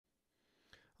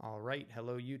All right,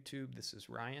 hello YouTube, this is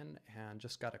Ryan, and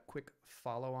just got a quick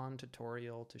follow-on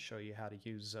tutorial to show you how to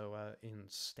use ZOA in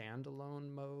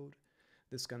standalone mode.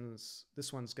 This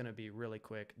one's going to be really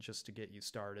quick just to get you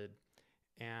started.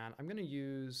 And I'm going to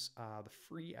use the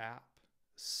free app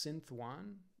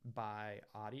Synth1 by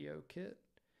AudioKit.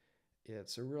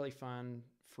 It's a really fun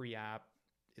free app.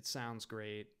 It sounds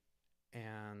great,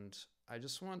 and I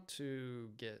just want to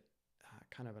get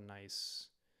kind of a nice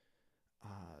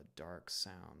dark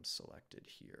sound selected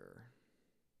here.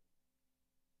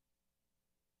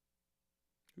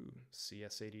 Ooh,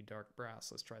 CS80 dark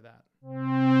brass. Let's try that.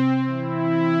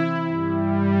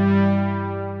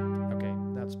 Okay,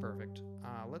 that's perfect.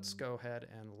 Let's go ahead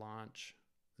and launch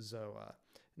ZOA.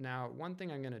 Now, one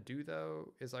thing I'm going to do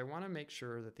though is I want to make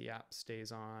sure that the app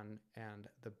stays on and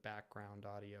the background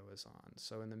audio is on.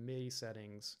 So in the MIDI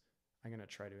settings, I'm going to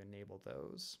try to enable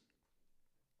those.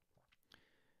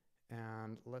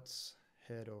 And let's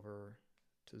head over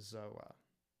to ZOA.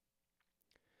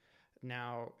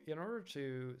 Now, in order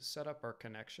to set up our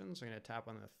connections, I'm going to tap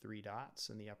on the three dots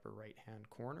in the upper right-hand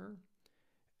corner.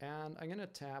 And I'm going to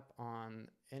tap on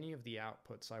any of the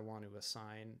outputs I want to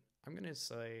assign. I'm going to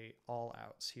say all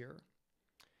outs here.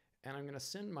 And I'm going to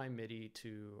send my MIDI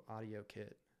to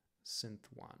AudioKit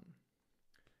Synth1.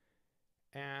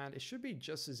 And it should be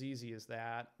just as easy as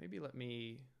that. Maybe let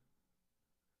me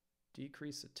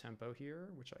decrease the tempo here,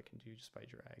 which I can do just by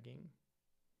dragging.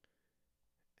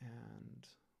 And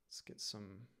let's get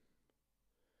some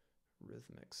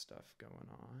rhythmic stuff going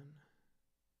on.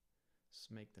 Let's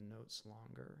make the notes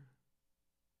longer.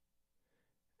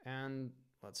 And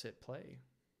let's hit play.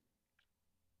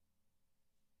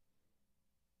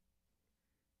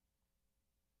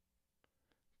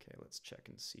 Okay, let's check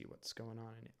and see what's going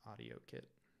on in AudioKit.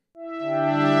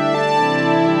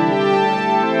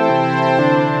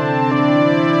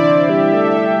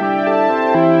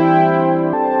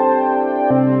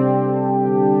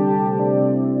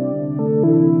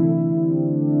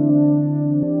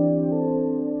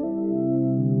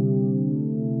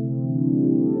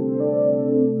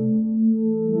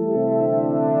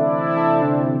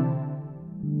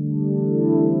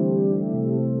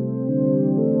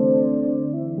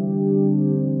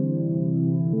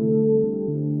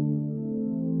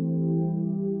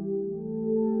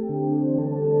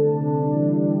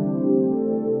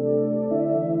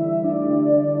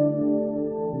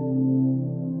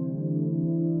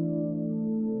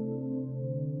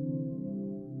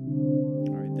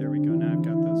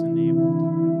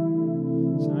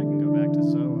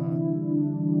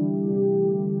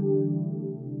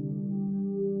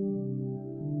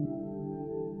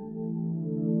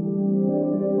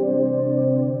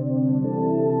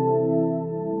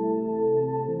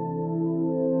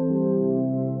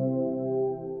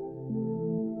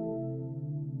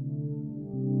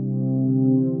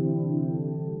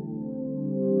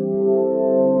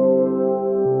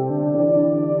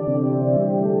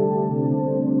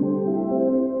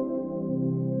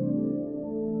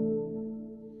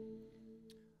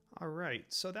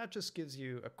 So that just gives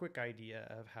you a quick idea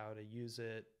of how to use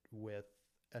it with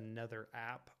another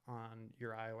app on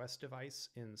your iOS device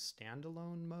in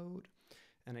standalone mode.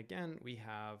 And again, we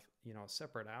have,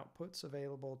 separate outputs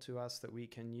available to us that we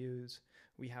can use.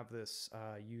 We have this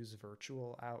use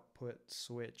virtual output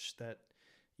switch that,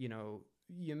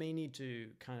 you may need to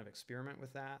kind of experiment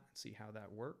with that and see how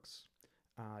that works.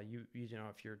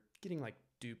 If you're getting like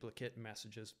duplicate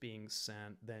messages being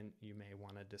sent, then you may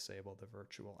want to disable the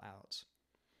virtual outs.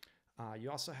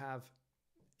 You also have,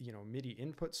 MIDI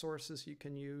input sources you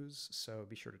can use, so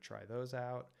be sure to try those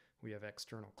out. We have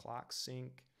external clock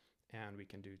sync, and we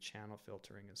can do channel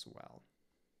filtering as well.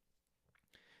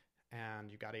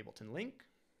 And you got Ableton Link,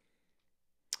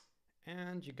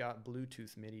 and you got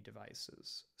Bluetooth MIDI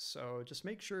devices. So just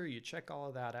make sure you check all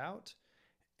of that out,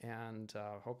 and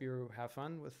hope you have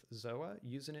fun with ZOA,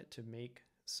 using it to make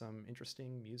some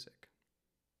interesting music.